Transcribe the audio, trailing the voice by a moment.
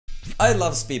I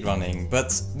love speedrunning,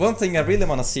 but one thing I really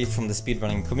want to see from the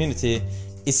speedrunning community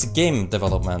is game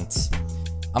development.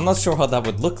 I'm not sure how that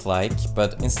would look like,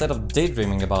 but instead of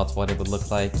daydreaming about what it would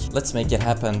look like, let's make it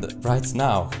happen right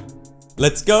now.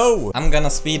 Let's go! I'm gonna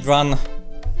speedrun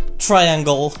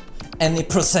triangle any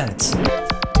percent.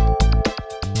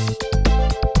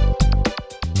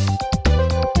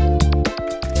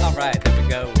 Alright, there we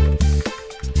go.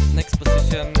 Next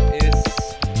position is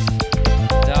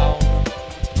down.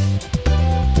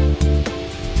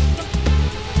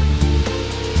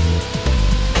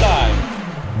 Time!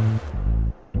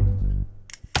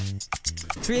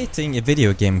 Creating a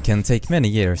video game can take many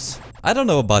years. I don't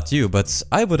know about you, but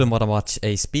I wouldn't want to watch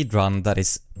a speedrun that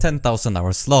is 10,000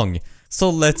 hours long. So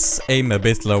let's aim a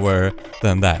bit lower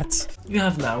than that. You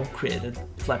have now created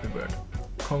Flappy Bird.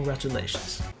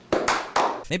 Congratulations.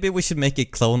 Maybe we should make a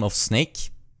clone of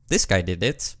Snake. This guy did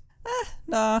it.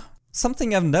 Nah.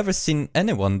 Something I've never seen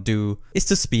anyone do is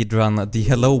to speedrun the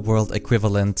Hello World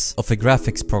equivalent of a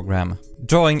graphics program,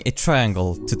 drawing a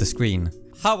triangle to the screen.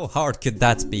 How hard could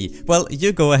that be? Well,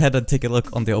 you go ahead and take a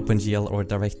look on the OpenGL or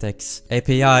DirectX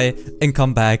API and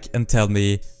come back and tell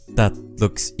me that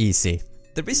looks easy.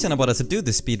 The reason I wanted to do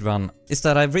this speedrun is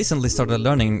that I've recently started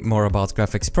learning more about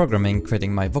graphics programming,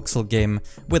 creating my voxel game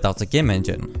without a game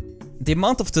engine. The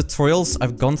amount of tutorials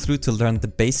I've gone through to learn the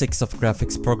basics of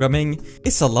graphics programming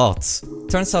is a lot.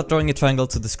 Turns out drawing a triangle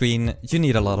to the screen, you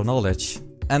need a lot of knowledge.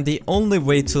 And the only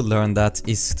way to learn that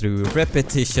is through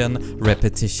repetition,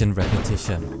 repetition,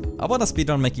 repetition. I want to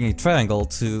speedrun making a triangle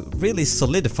to really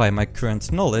solidify my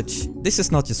current knowledge. This is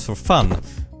not just for fun,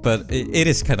 but it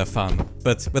is kind of fun.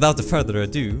 But without further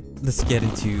ado, let's get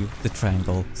into the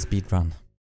triangle speedrun.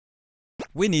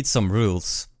 We need some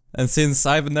rules. And since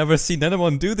I've never seen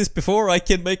anyone do this before, I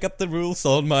can make up the rules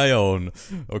on my own.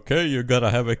 Okay, you gotta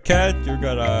have a cat, you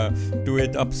gotta do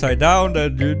it upside down,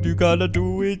 and you gotta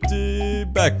do it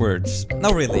backwards.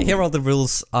 No, really, here are the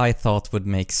rules I thought would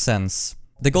make sense.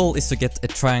 The goal is to get a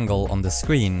triangle on the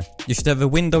screen. You should have a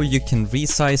window you can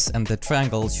resize and the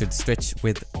triangle should stretch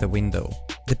with the window.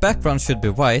 The background should be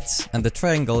white and the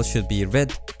triangle should be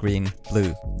red, green,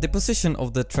 blue. The position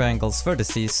of the triangle's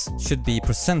vertices should be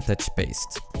percentage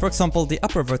based. For example, the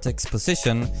upper vertex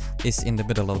position is in the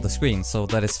middle of the screen, so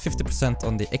that is 50%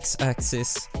 on the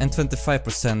x-axis and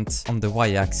 25% on the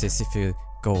y-axis if you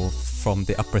go from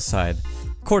the upper side.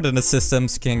 Coordinate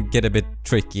systems can get a bit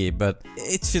tricky, but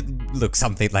it should look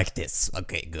something like this.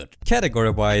 Okay, good.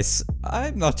 Category-wise,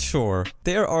 I'm not sure.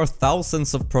 There are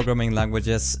thousands of programming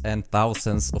languages and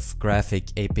thousands of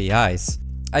graphic APIs.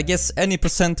 I guess any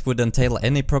percent would entail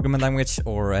any programming language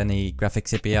or any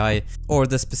graphics API, or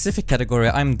the specific category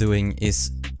I'm doing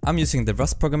is I'm using the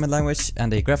Rust programming language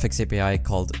and a graphics API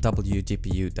called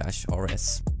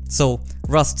wgpu-rs. So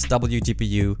Rust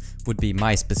wgpu would be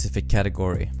my specific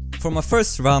category. For my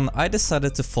first run, I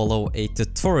decided to follow a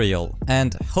tutorial,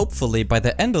 and hopefully by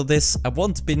the end of this I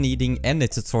won't be needing any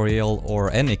tutorial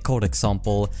or any code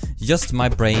example, just my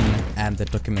brain and the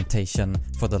documentation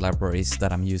for the libraries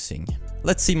that I'm using.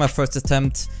 Let's see my first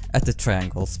attempt at the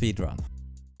triangle speedrun.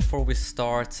 Before we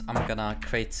start, I'm gonna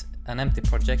create an empty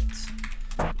project.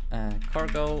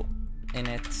 Cargo,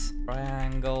 init,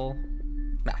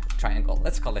 triangle,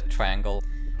 let's call it triangle.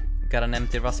 Got an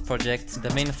empty Rust project, the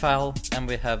main file, and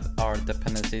we have our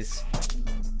dependencies.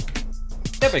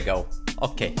 There we go.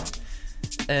 Okay.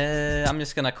 I'm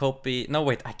just gonna copy. No,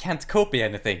 wait, I can't copy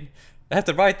anything. I have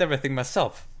to write everything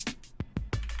myself.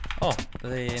 Oh,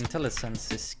 the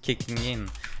IntelliSense is kicking in.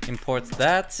 Import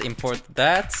that, import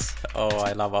that. Oh,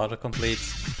 I love autocomplete.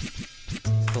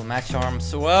 Full match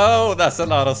arms. Whoa, that's a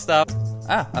lot of stuff.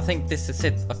 Ah, I think this is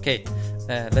it. Okay,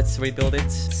 let's rebuild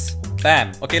it.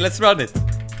 Bam. Okay, let's run it.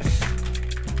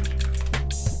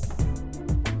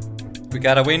 We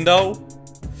got a window,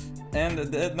 and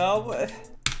now,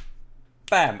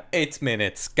 bam, 8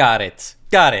 minutes, got it,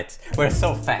 we're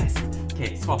so fast.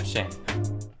 Okay, swap chain.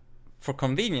 For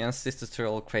convenience, this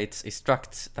tutorial creates a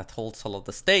struct that holds all of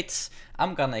the states.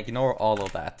 I'm gonna ignore all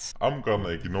of that.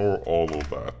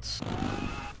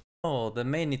 Oh, the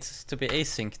main needs to be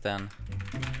async then.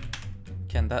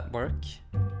 Can that work?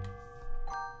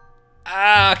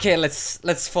 Ah, okay,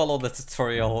 let's follow the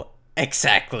tutorial.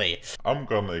 Exactly. I'm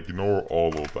gonna ignore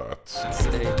all of that.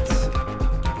 State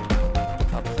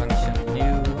top function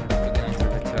new. We're going to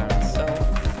return self.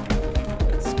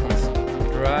 Let's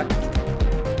construct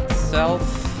self.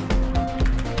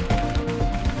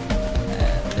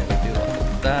 And then we do all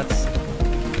of that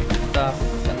stuff.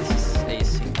 And this is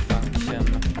async function.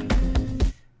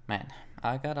 Man,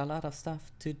 I got a lot of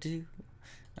stuff to do.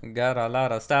 Got a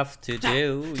lot of stuff to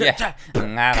do, yeah.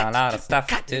 Got a lot of stuff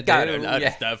to do, Got a lot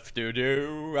of stuff to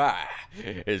do.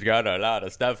 It's got a lot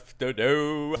of stuff to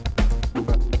do.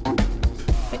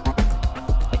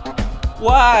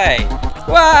 Why?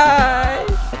 Why?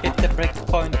 Hit the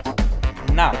breakpoint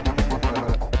now.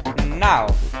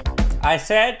 Now. I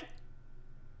said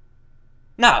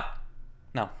now.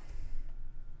 No.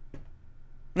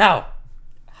 Now.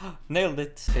 Nailed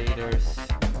it. Shaders.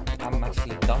 I'm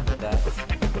actually done with that.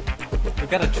 We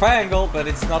got a triangle, but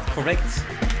it's not correct.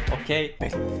 Okay.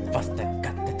 Build faster,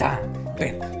 got the time.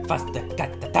 Build faster,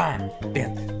 got the time.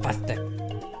 Build faster.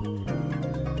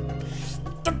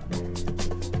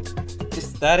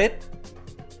 Is that it?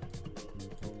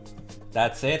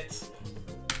 That's it.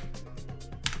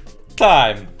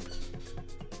 Time.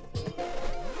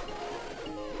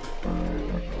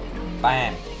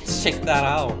 Bam. Check that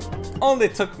out. Only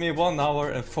took me 1 hour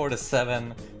and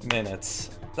 47 minutes.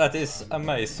 That is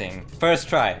amazing. First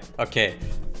try. Okay,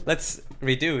 let's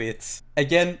redo it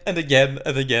again and again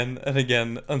and again and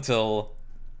again until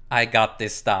I got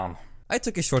this down. I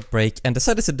took a short break and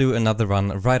decided to do another run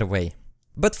right away.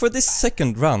 But for this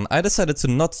second run, I decided to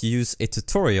not use a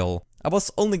tutorial. I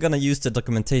was only gonna use the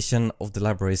documentation of the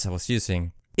libraries I was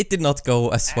using. It did not go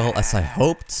as well as I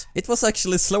hoped. It was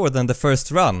actually slower than the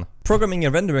first run. Programming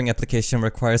a rendering application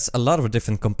requires a lot of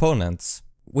different components.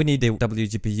 We need a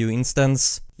wgpu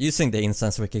instance. Using the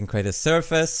instance we can create a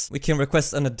surface. We can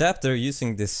request an adapter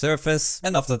using this surface.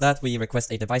 And after that we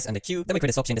request a device and a queue. Then we create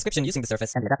a soft chain description using the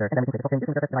surface and the adapter. And then we create a soft chain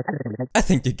using the surface. I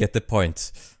think you get the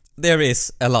point. There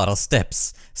is a lot of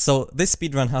steps. So this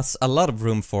speedrun has a lot of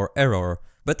room for error.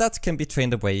 But that can be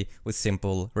trained away with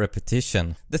simple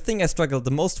repetition. The thing I struggled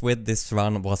the most with this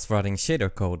run was writing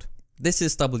shader code. This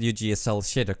is WGSL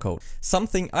shader code,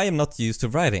 something I am not used to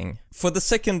writing. For the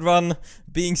second run,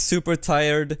 being super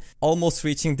tired, almost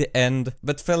reaching the end,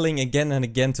 but failing again and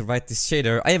again to write this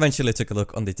shader, I eventually took a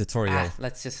look on the tutorial.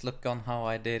 Let's just look on how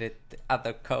I did it, the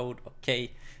other code,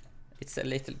 okay. It's a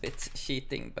little bit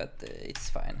cheating, but it's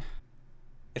fine.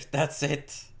 If that's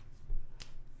it.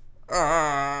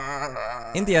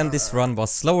 In the end this run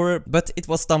was slower, but it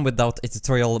was done without a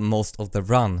tutorial most of the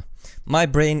run. My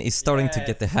brain is starting to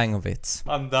get the hang of it.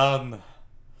 I'm done.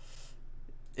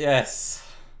 Yes.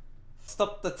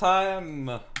 Stop the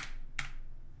time.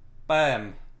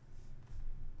 Bam.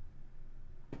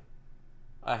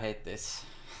 I hate this.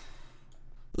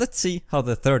 Let's see how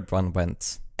the third run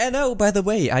went. And oh, by the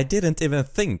way, I didn't even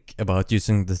think about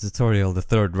using the tutorial the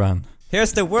third run.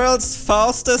 Here's the world's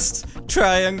fastest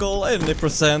triangle any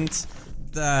percent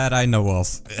that I know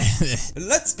of.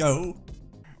 Let's go!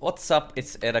 What's up?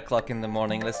 It's 8 o'clock in the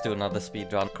morning. Let's do another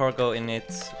speedrun. Cargo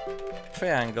init.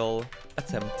 Triangle.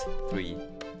 Attempt 3.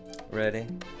 Ready?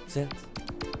 Set.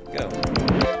 Go.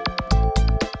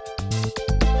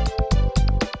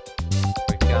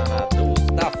 We're gonna do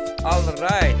stuff.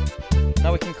 Alright.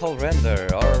 Now we can call render.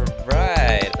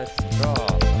 Alright. Let's draw.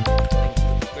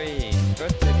 Screen.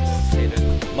 Vertex.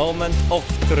 Moment of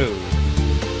truth.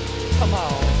 Come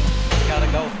on,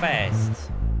 gotta go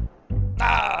fast.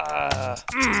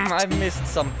 I missed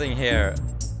something here.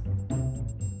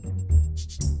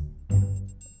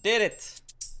 Did it.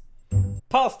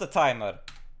 Pause the timer.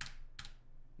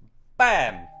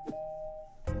 Bam.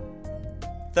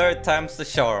 Third time's the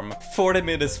charm. 40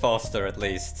 minutes faster at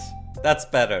least. That's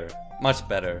better. Much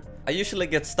better. I usually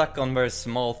get stuck on very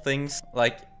small things,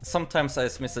 like sometimes I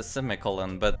just miss a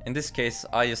semicolon, but in this case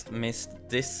I just missed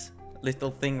this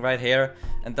little thing right here,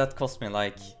 and that cost me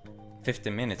like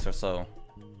 15 minutes or so.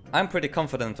 I'm pretty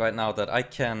confident right now that I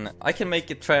can make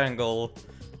a triangle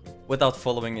without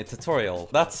following a tutorial.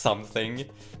 That's something.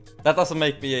 That doesn't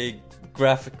make me a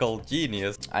graphical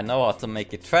genius. I know how to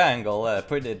make a triangle, a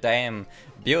pretty damn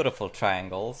beautiful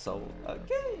triangle, so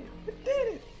okay, we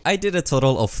did it. I did a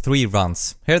total of 3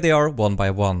 runs. Here they are, one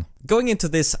by one. Going into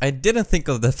this, I didn't think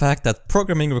of the fact that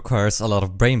programming requires a lot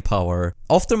of brain power.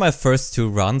 After my first 2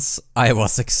 runs, I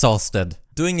was exhausted.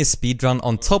 Doing a speedrun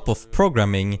on top of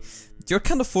programming, you're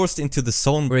kind of forced into the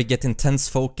zone where you get intense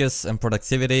focus and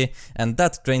productivity, and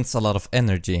that drains a lot of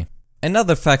energy.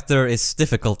 Another factor is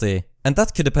difficulty, and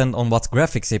that could depend on what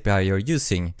graphics API you're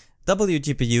using.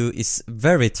 WGPU is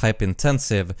very type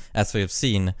intensive, as we've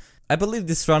seen. I believe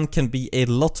this run can be a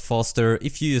lot faster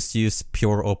if you just use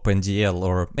pure OpenGL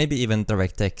or maybe even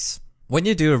DirectX. When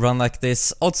you do a run like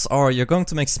this, odds are you're going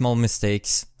to make small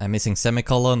mistakes, a missing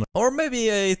semicolon, or maybe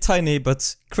a tiny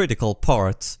but critical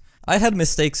part. I had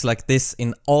mistakes like this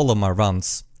in all of my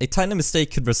runs. A tiny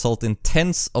mistake could result in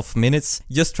tens of minutes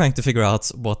just trying to figure out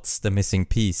what's the missing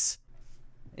piece.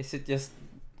 Is it just...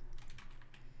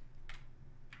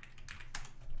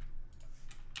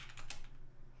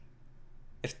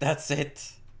 If that's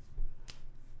it.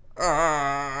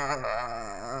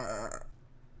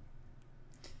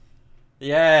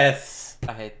 Yes!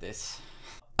 I hate this.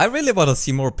 I really want to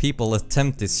see more people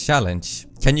attempt this challenge.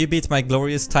 Can you beat my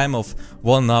glorious time of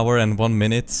 1 hour and 1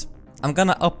 minute? I'm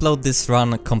gonna upload this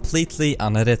run completely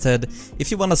unedited if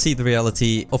you wanna see the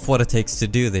reality of what it takes to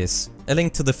do this. A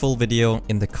link to the full video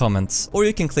in the comments, or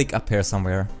you can click up here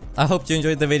somewhere. I hope you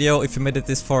enjoyed the video. If you made it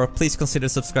this far, please consider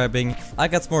subscribing. I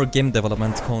got more game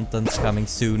development content coming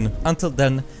soon. Until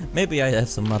then, maybe I have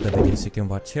some other videos you can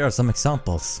watch. Here are some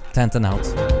examples. Tantan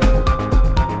out.